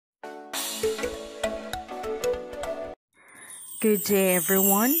Good day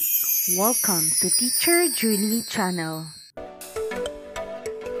everyone. Welcome to Teacher Julie channel.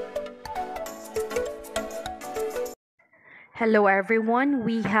 Hello everyone.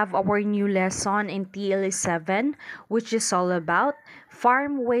 We have our new lesson in TLE 7, which is all about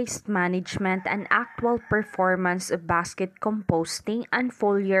farm waste management and actual performance of basket composting and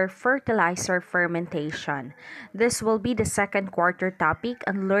foliar fertilizer fermentation. This will be the second quarter topic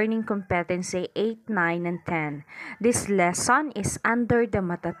on learning competency 8, 9, and 10. This lesson is under the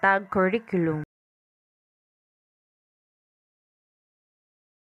Matatag curriculum.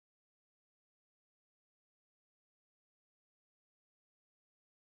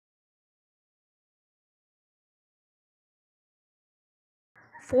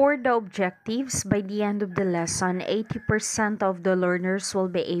 For the objectives, by the end of the lesson, 80% of the learners will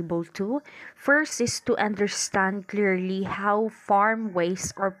be able to. First is to understand clearly how farm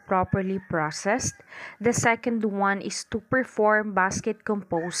waste are properly processed. The second one is to perform basket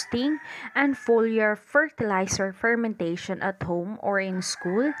composting and foliar fertilizer fermentation at home or in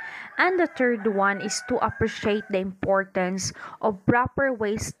school. And the third one is to appreciate the importance of proper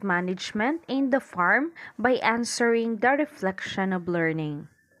waste management in the farm by answering the reflection of learning.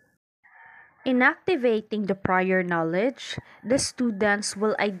 In activating the prior knowledge, the students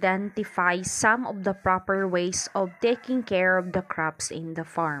will identify some of the proper ways of taking care of the crops in the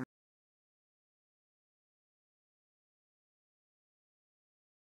farm.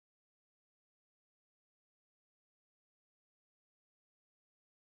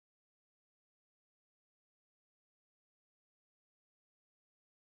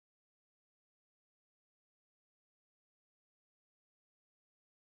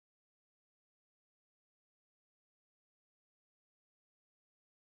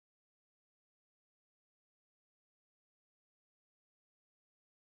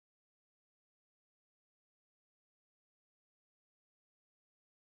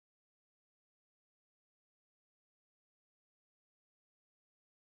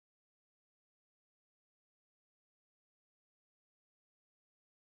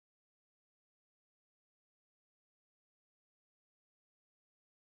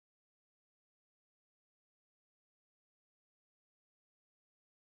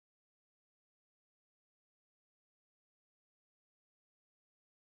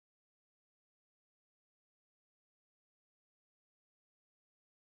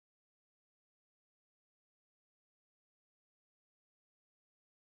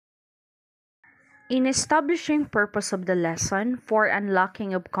 In establishing purpose of the lesson for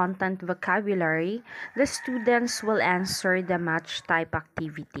unlocking of content vocabulary, the students will answer the match type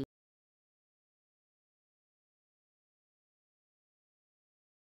activity.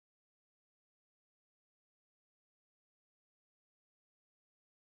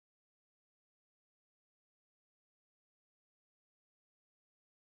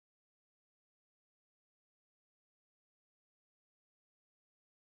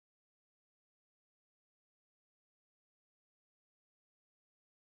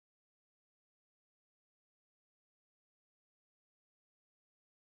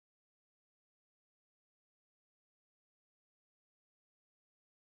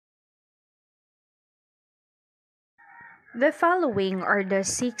 The following are the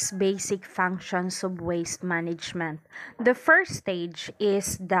 6 basic functions of waste management. The first stage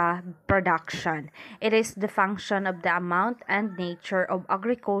is the production. It is the function of the amount and nature of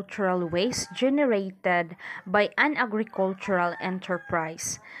agricultural waste generated by an agricultural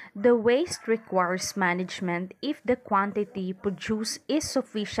enterprise. The waste requires management if the quantity produced is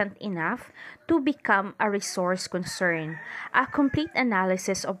sufficient enough to become a resource concern. A complete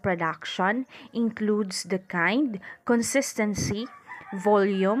analysis of production includes the kind, consistency,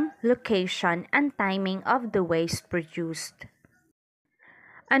 volume, location, and timing of the waste produced.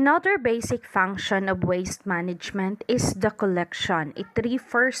 Another basic function of waste management is the collection. It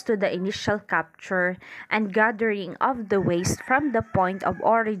refers to the initial capture and gathering of the waste from the point of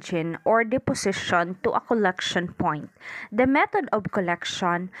origin or deposition to a collection point. The method of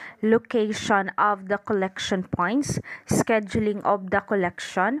collection, location of the collection points, scheduling of the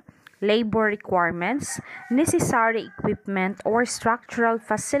collection, labor requirements, necessary equipment or structural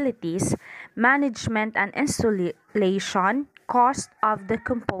facilities, management and installation, cost of the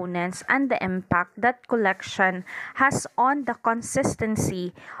components, and the impact that collection has on the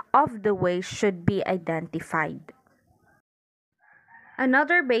consistency of the waste should be identified.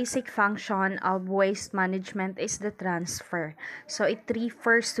 Another basic function of waste management is the transfer. So it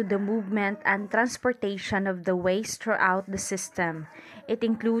refers to the movement and transportation of the waste throughout the system. It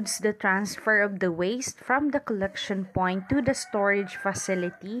includes the transfer of the waste from the collection point to the storage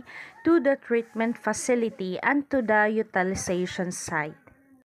facility, to the treatment facility, and to the utilization site.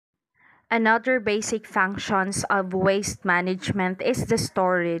 Another basic functions of waste management is the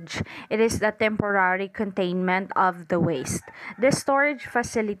storage. It is the temporary containment of the waste. The storage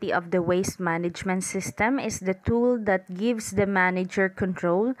facility of the waste management system is the tool that gives the manager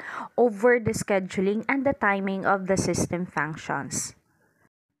control over the scheduling and the timing of the system functions.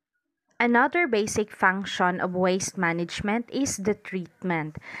 Another basic function of waste management is the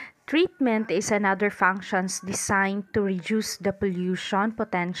treatment. Treatment is another function designed to reduce the pollution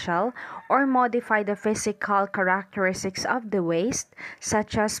potential or modify the physical characteristics of the waste,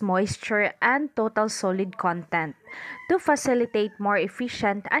 such as moisture and total solid content, to facilitate more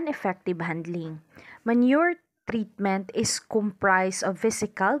efficient and effective handling. Manure treatment is comprised of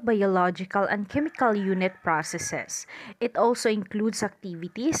physical, biological, and chemical unit processes. It also includes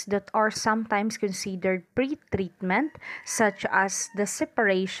activities that are sometimes considered pre-treatment, such as the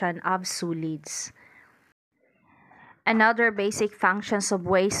separation of solids. Another basic functions of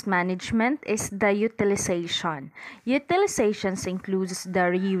waste management is the utilization. Utilizations includes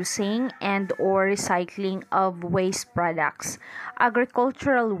the reusing and or recycling of waste products.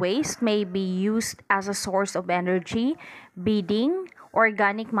 Agricultural waste may be used as a source of energy, bedding,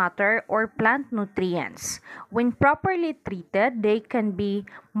 organic matter, or plant nutrients. When properly treated, they can be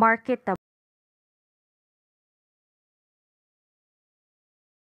marketable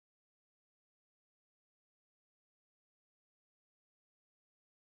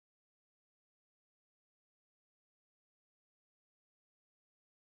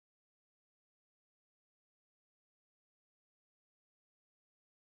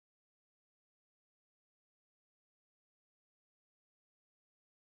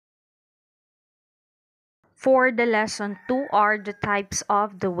for the lesson 2 are the types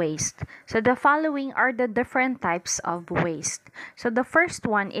of the waste. So the following are the different types of waste. So the first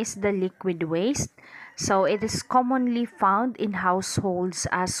one is the liquid waste. So it is commonly found in households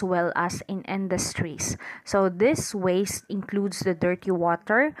as well as in industries. So this waste includes the dirty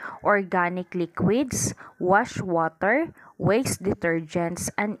water, organic liquids, wash water, waste detergents,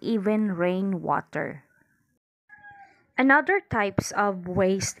 and even rainwater. Another types of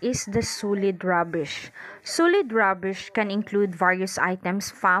waste is the solid rubbish. Solid rubbish can include various items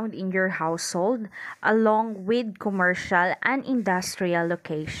found in your household along with commercial and industrial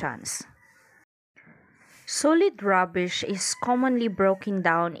locations. Solid rubbish is commonly broken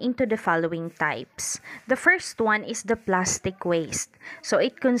down into the following types. The first one is the plastic waste. So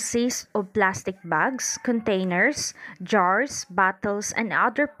it consists of plastic bags, containers, jars, bottles, and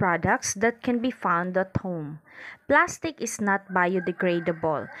other products that can be found at home. Plastic is not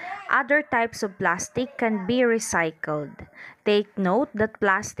biodegradable. Other types of plastic can be recycled. Take note that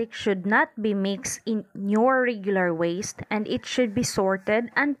plastic should not be mixed in your regular waste and it should be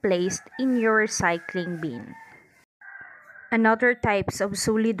sorted and placed in your recycling bin. Another types of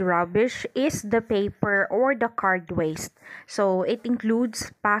solid rubbish is the paper or the card waste. So it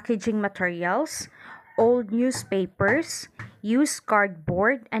includes packaging materials, old newspapers, used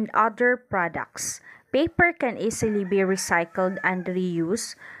cardboard, and other products. Paper can easily be recycled and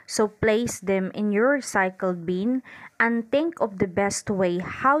reused, so place them in your recycled bin and think of the best way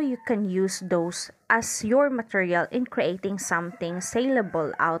how you can use those as your material in creating something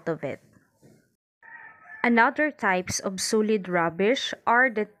saleable out of it. Another types of solid rubbish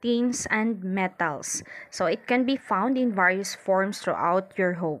are the tins and metals. So it can be found in various forms throughout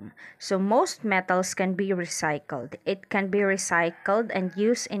your home. So most metals can be recycled. It can be recycled and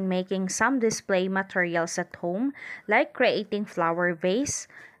used in making some display materials at home, like creating flower vase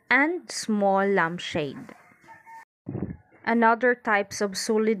and small lampshade. Another types of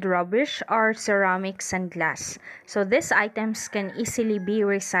solid rubbish are ceramics and glass. So these items can easily be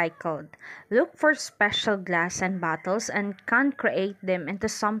recycled. Look for special glass and bottles and can create them into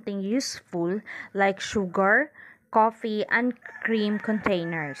something useful like sugar, coffee, and cream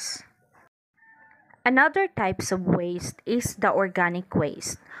containers. Another types of waste is the organic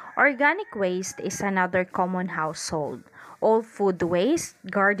waste. Organic waste is another common household. All food waste,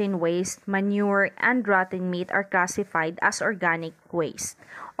 garden waste, manure, and rotten meat are classified as organic waste.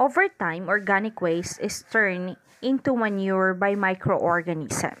 Over time, organic waste is turned into manure by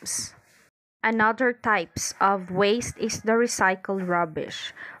microorganisms. Another types of waste is the recycled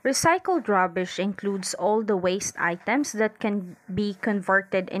rubbish. Recycled rubbish includes all the waste items that can be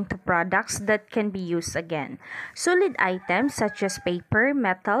converted into products that can be used again. Solid items such as paper,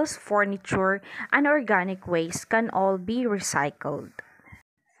 metals, furniture, and organic waste can all be recycled.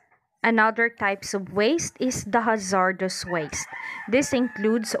 Another types of waste is the hazardous waste. This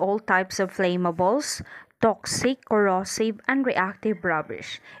includes all types of flammables, toxic, corrosive, and reactive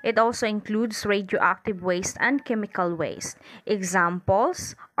rubbish. It also includes radioactive waste and chemical waste.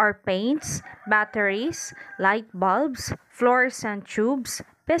 Examples are paints, batteries, light bulbs, fluorescent tubes,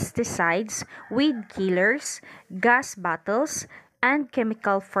 pesticides, weed killers, gas bottles, and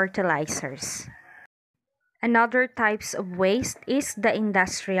chemical fertilizers. Another types of waste is the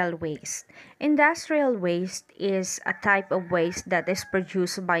industrial waste. Industrial waste is a type of waste that is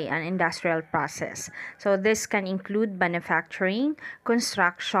produced by an industrial process. So this can include manufacturing,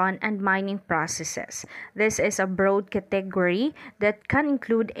 construction, and mining processes. This is a broad category that can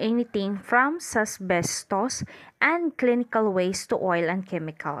include anything from asbestos and clinical waste to oil and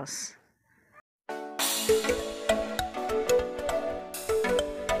chemicals.